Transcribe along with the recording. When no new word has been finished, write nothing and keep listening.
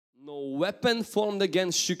No weapon formed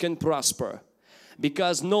against you can prosper,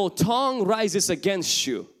 because no tongue rises against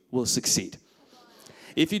you will succeed.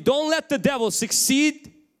 If you don't let the devil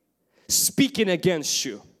succeed speaking against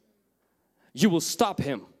you, you will stop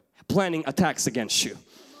him planning attacks against you.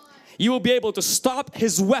 You will be able to stop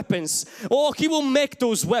his weapons. Oh, he will make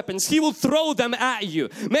those weapons. He will throw them at you.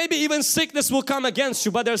 Maybe even sickness will come against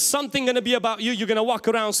you, but there's something going to be about you. You're going to walk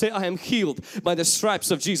around and say, I am healed by the stripes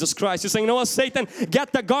of Jesus Christ. You're saying, you know what, Satan,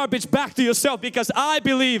 get the garbage back to yourself, because I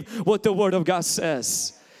believe what the Word of God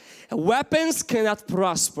says. Weapons cannot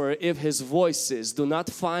prosper if his voices do not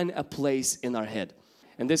find a place in our head.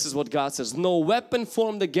 And this is what God says: no weapon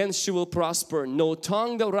formed against you will prosper, no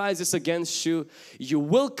tongue that rises against you, you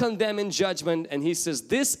will condemn in judgment. And He says,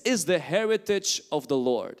 this is the heritage of the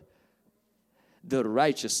Lord. The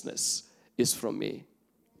righteousness is from me.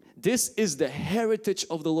 This is the heritage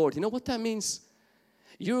of the Lord. You know what that means?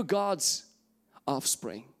 You're God's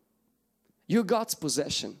offspring. You're God's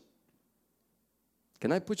possession.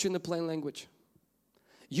 Can I put you in the plain language?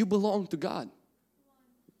 You belong to God.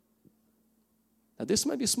 Now this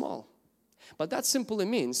might be small, but that simply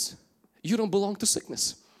means you don't belong to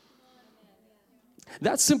sickness.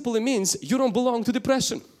 That simply means you don't belong to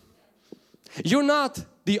depression. You're not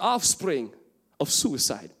the offspring of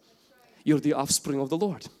suicide. You're the offspring of the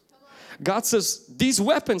Lord. God says, these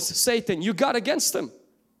weapons, Satan, you got against them,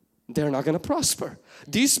 they're not going to prosper.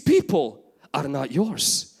 These people are not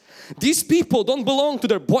yours. These people don't belong to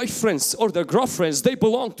their boyfriends or their girlfriends. They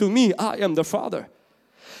belong to me. I am their Father.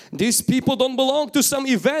 These people don't belong to some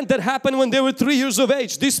event that happened when they were 3 years of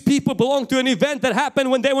age. These people belong to an event that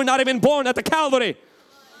happened when they were not even born at the Calvary.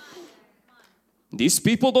 These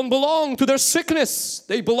people don't belong to their sickness.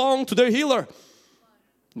 They belong to their healer.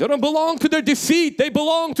 They don't belong to their defeat. They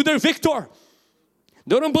belong to their victor.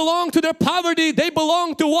 They don't belong to their poverty. They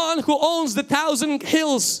belong to one who owns the 1,000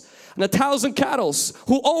 hills and 1,000 cattle,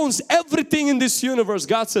 who owns everything in this universe.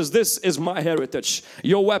 God says, this is my heritage.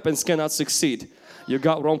 Your weapons cannot succeed. You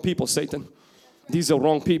got wrong people, Satan. These are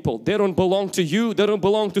wrong people. They don't belong to you. They don't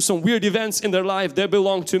belong to some weird events in their life. They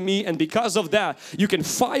belong to me. And because of that, you can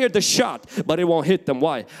fire the shot, but it won't hit them.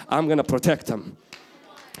 Why? I'm going to protect them.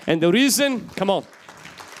 And the reason, come on.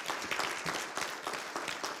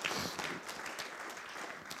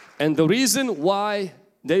 And the reason why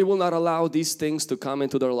they will not allow these things to come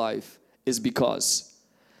into their life is because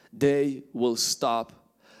they will stop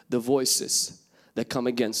the voices that come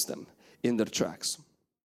against them in their tracks.